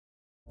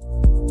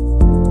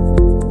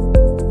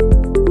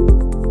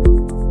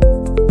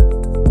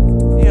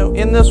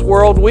this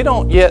world, we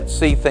don't yet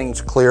see things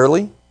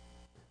clearly.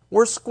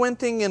 We're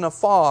squinting in a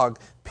fog,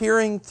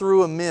 peering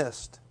through a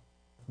mist.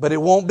 But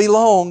it won't be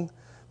long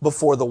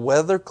before the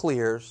weather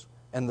clears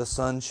and the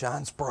sun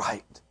shines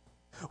bright.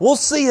 We'll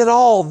see it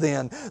all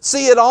then.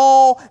 See it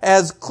all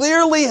as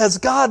clearly as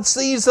God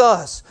sees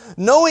us,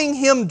 knowing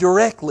Him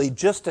directly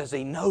just as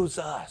He knows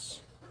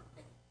us.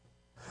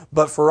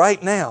 But for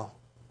right now,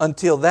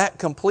 until that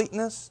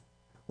completeness,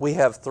 we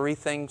have 3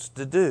 things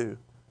to do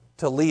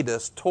to lead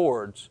us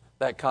towards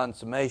that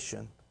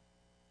consummation.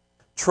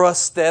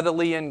 Trust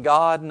steadily in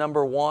God,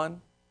 number 1.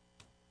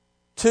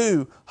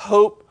 2,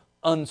 hope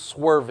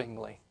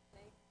unswervingly.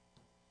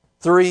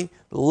 3,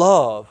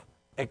 love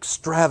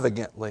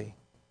extravagantly.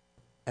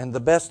 And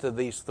the best of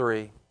these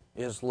 3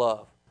 is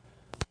love.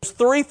 There's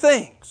 3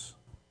 things.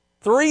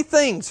 3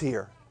 things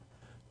here.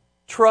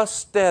 Trust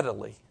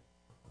steadily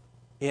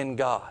in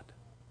God.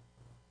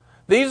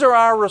 These are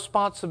our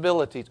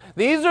responsibilities.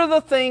 These are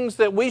the things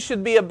that we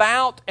should be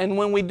about, and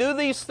when we do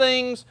these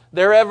things,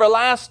 they're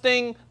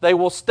everlasting, they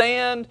will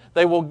stand,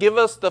 they will give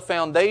us the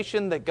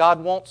foundation that God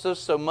wants us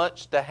so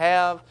much to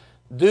have.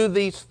 Do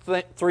these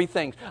 3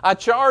 things. I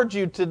charge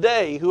you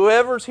today,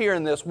 whoever's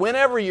hearing this,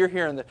 whenever you're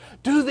hearing this,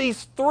 do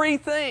these 3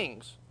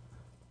 things.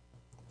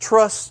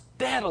 Trust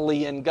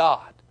steadily in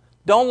God.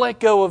 Don't let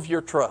go of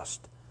your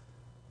trust.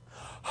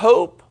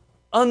 Hope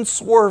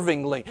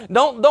unswervingly.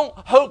 Don't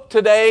hope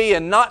today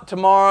and not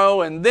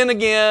tomorrow and then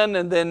again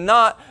and then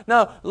not.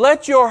 No,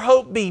 let your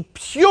hope be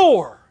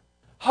pure.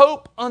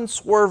 Hope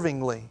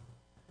unswervingly.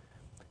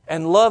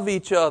 And love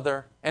each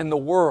other and the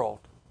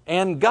world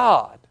and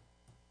God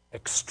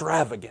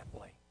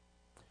extravagantly.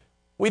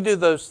 We do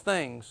those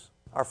things,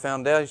 our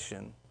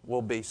foundation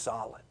will be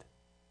solid.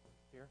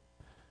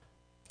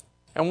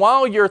 And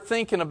while you're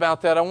thinking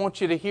about that, I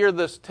want you to hear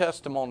this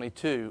testimony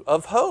too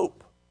of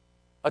hope.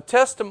 A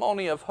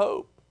testimony of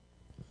hope.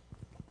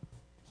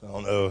 So I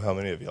don't know how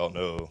many of y'all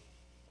know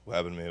what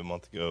happened to me a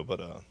month ago,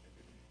 but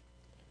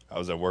I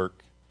was at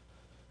work,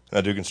 and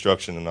I do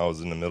construction, and I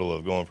was in the middle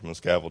of going from the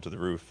scaffold to the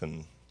roof,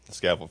 and the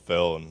scaffold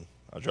fell, and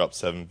I dropped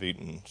 7 feet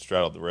and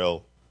straddled the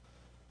rail.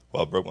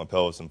 Well, I broke my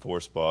pelvis in 4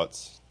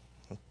 spots,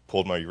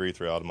 pulled my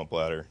urethra out of my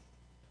bladder,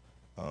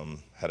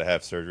 had to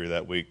have surgery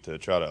that week to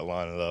try to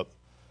line it up.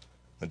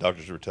 The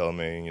doctors were telling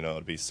me,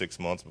 it'd be 6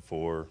 months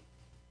before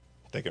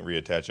they can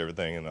reattach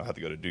everything, and I'll have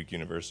to go to Duke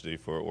University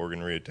for organ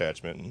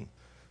reattachment, and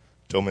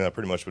told me I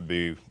pretty much would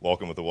be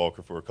walking with a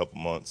walker for a couple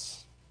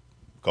months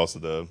because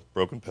of the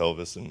broken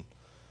pelvis and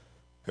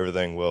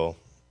everything. Well,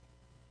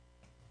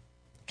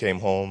 came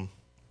home,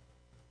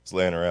 was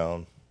laying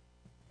around,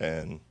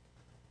 and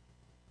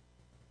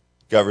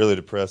got really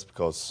depressed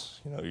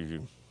because,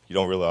 you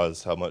don't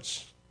realize how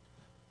much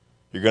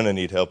you're going to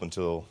need help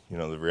until,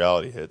 the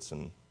reality hits.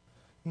 And,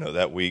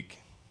 that week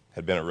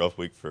had been a rough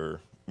week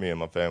for me and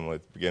my family,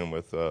 beginning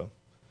with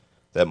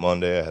that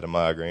Monday I had a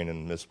migraine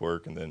and missed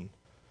work, and then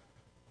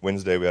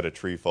Wednesday we had a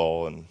tree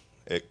fall, and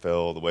it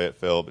fell the way it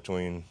fell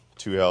between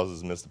 2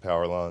 houses, missed the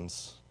power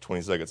lines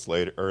 20 seconds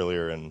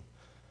earlier, and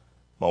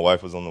my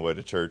wife was on the way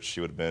to church.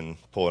 She would have been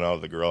pulling out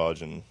of the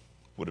garage and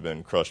would have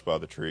been crushed by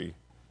the tree.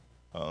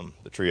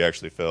 The tree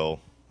actually fell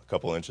a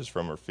couple inches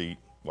from her feet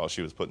while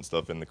she was putting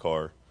stuff in the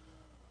car.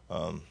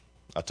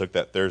 I took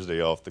that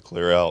Thursday off to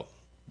clear out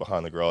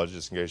behind the garage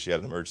just in case she had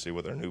an emergency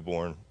with her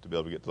newborn to be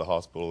able to get to the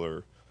hospital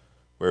or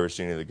wherever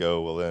she needed to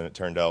go. Well, then it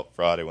turned out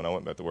Friday when I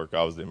went back to work,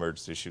 I was the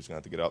emergency she was going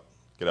to have to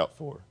get out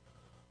for.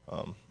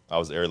 I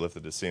was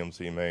airlifted to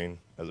CMC Maine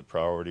as a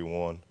priority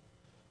 1.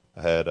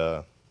 I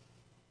had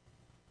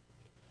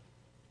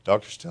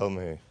doctors tell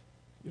me,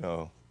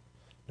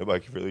 nobody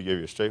could really give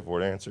you a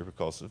straightforward answer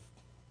because of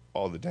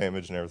all the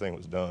damage and everything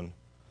was done.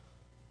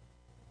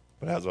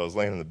 But as I was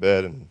laying in the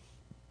bed and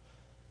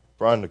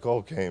Brian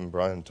Nicole came,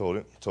 Brian told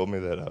me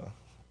that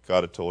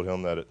God had told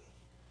him that it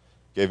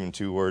gave him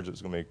 2 words. It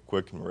was going to be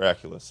quick and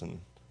miraculous. And,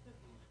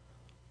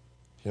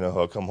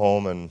 I'll come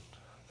home, and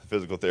the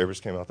physical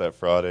therapist came out that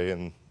Friday,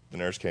 and the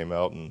nurse came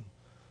out and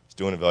was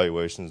doing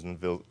evaluations, and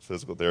the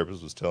physical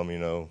therapist was telling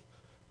me,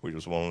 we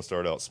just want to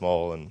start out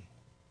small. And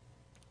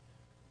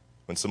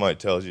when somebody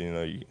tells you,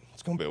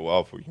 it's going to be a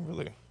while before you can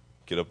really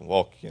get up and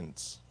walk again,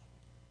 it's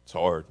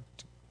hard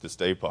to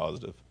stay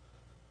positive.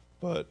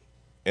 But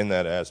in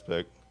that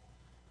aspect,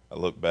 I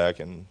look back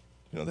and,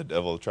 the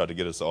devil tried to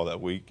get us all that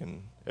week,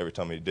 and every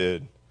time he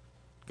did,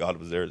 God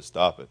was there to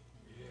stop it.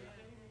 Yeah.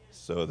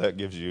 So that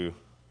gives you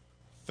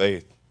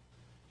faith,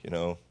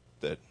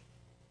 that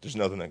there's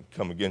nothing that can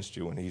come against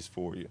you when he's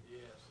for you.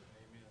 Yes.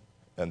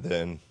 Amen. And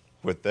then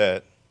with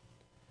that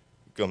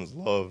comes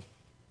love.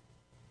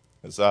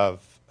 As I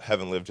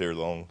haven't lived here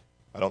long,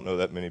 I don't know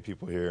that many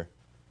people here,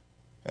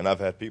 and I've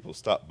had people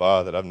stop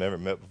by that I've never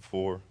met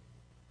before,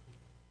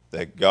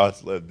 that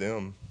God's led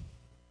them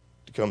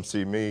to come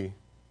see me.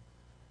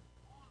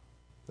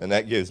 And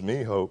that gives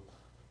me hope.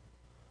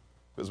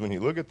 Because when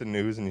you look at the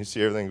news and you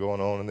see everything going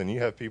on, and then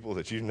you have people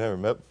that you've never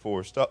met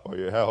before stop by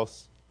your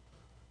house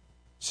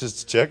just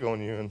to check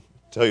on you and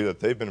tell you that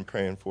they've been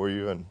praying for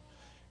you and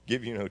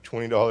give you,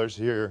 $20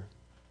 here,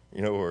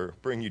 or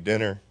bring you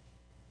dinner.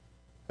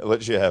 It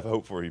lets you have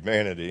hope for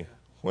humanity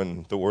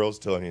when the world's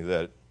telling you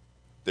that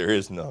there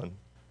is none.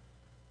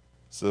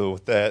 So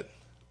with that,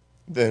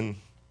 then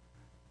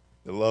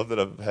the love that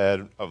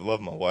I've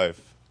loved my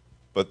wife,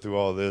 but through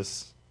all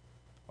this,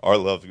 our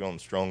love's grown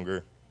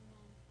stronger.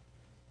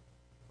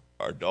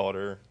 Our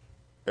daughter,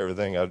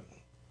 everything,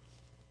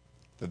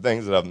 the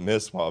things that I've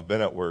missed while I've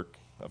been at work,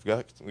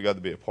 we got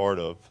to be a part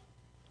of.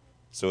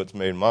 So it's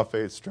made my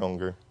faith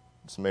stronger.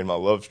 It's made my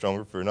love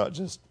stronger for not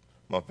just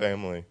my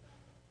family,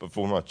 but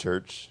for my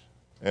church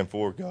and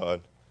for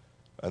God.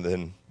 And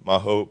then my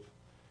hope,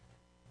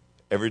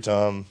 every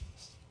time,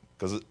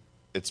 because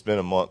it's been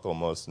a month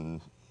almost,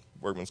 and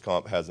Workman's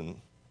Comp hasn't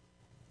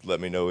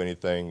let me know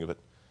anything, but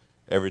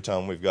every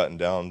time we've gotten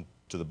down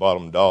to the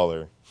bottom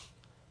dollar,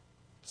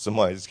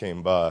 somebody just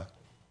came by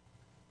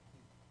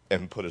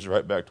and put us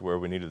right back to where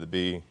we needed to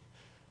be.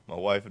 My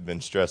wife had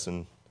been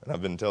stressing, and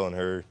I've been telling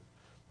her,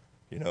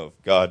 if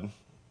God's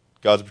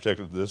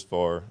protected us this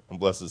far and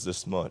blessed us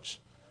this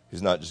much,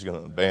 He's not just going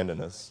to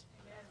abandon us.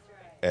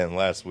 And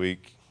last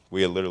week,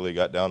 we had literally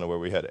got down to where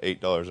we had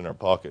 $8 in our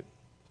pocket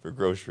for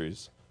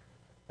groceries,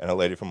 and a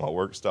lady from my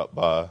work stopped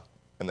by,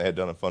 and they had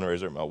done a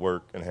fundraiser at my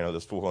work and handed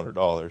us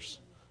 $400.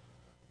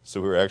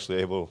 So we were actually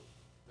able,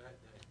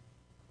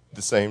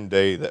 the same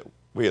day that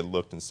we had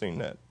looked and seen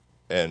that,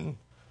 and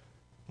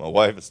my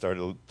wife had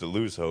started to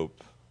lose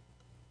hope,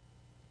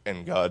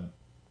 and God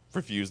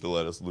refused to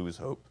let us lose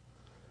hope.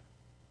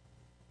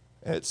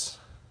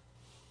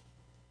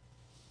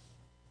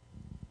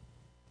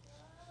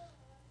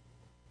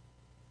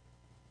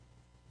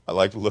 I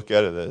like to look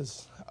at it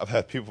as I've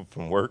had people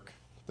from work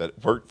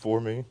that worked for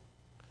me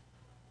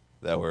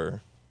that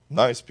were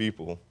nice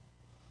people,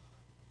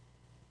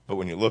 but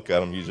when you look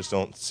at them, you just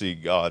don't see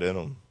God in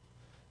them.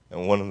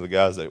 And one of the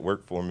guys that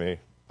worked for me,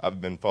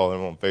 I've been following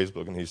him on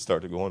Facebook, and he's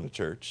started going to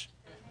church.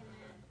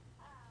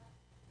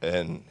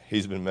 And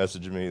he's been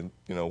messaging me,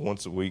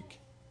 once a week,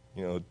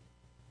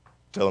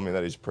 telling me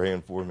that he's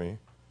praying for me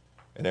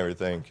and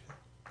everything.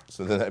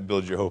 So then that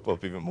builds your hope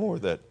up even more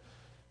that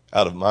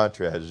out of my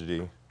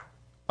tragedy,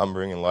 I'm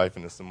bringing life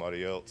into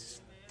somebody else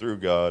through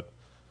God.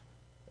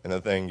 And the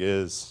thing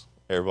is,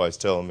 everybody's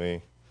telling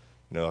me,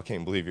 I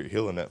can't believe you're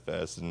healing that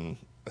fast. And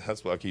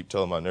that's what I keep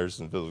telling my nurses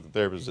and physical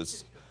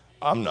therapists.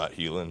 I'm not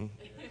healing.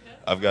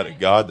 I've got a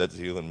God that's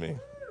healing me,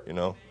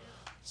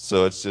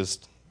 So it's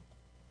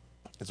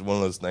one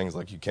of those things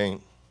like you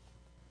can't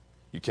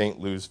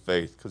lose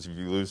faith, because if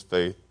you lose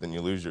faith, then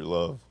you lose your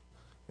love.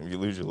 If you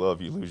lose your love,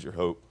 you lose your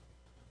hope.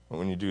 And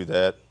when you do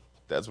that,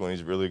 that's when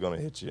He's really going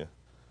to hit you.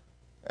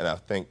 And I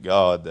thank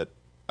God that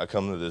I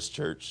come to this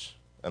church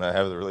and I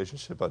have the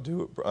relationship I do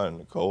with Brian and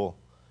Nicole,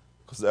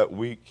 because that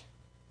week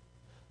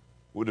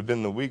would have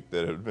been the week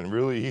that it would have been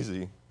really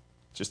easy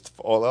just to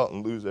fall out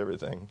and lose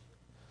everything.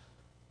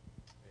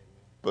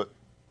 But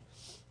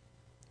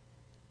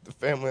the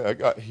family I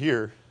got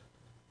here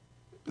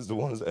is the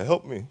ones that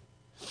help me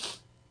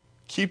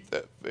keep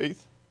that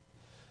faith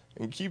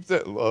and keep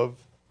that love,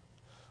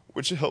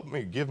 which helped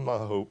me give my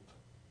hope.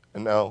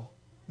 And now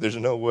there's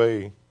no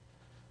way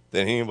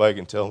that anybody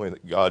can tell me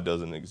that God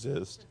doesn't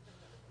exist.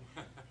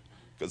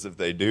 Because if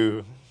they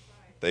do,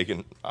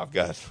 I've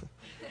got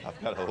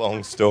a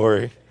long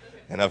story,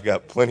 and I've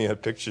got plenty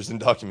of pictures and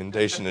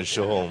documentation to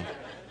show them.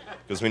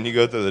 Because when you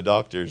go to the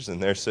doctors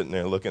and they're sitting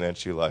there looking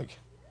at you like,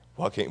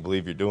 well, I can't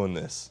believe you're doing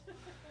this.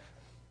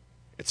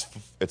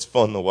 It's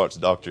fun to watch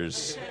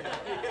doctors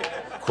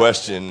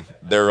question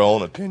their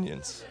own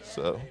opinions.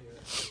 So,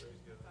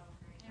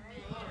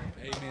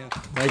 amen.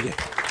 Thank you.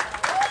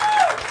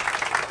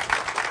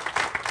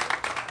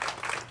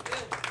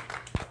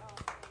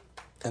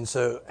 And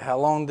so, how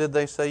long did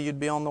they say you'd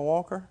be on the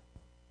walker?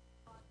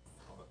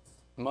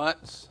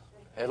 Months?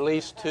 At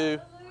least 2?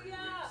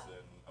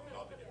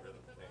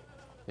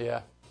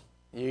 Yeah.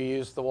 You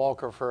used the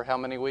walker for how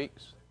many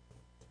weeks?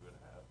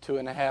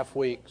 2.5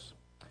 weeks.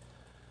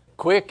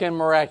 Quick and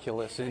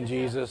miraculous in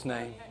Jesus'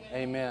 name.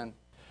 Amen.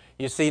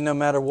 You see, no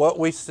matter what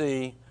we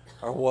see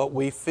or what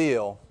we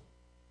feel,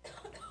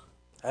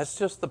 that's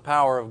just the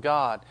power of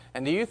God.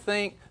 And do you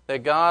think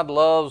that God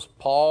loves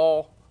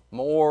Paul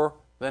more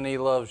than He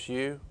loves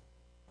you?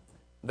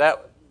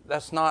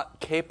 That's not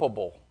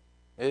capable.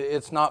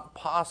 It's not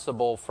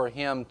possible for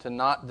Him to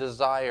not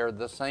desire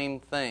the same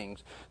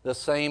things, the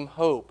same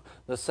hope,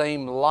 the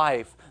same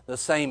life, the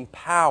same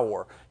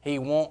power. He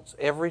wants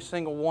every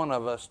single one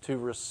of us to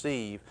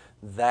receive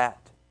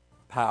that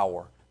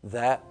power,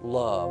 that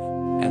love,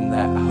 and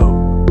that hope.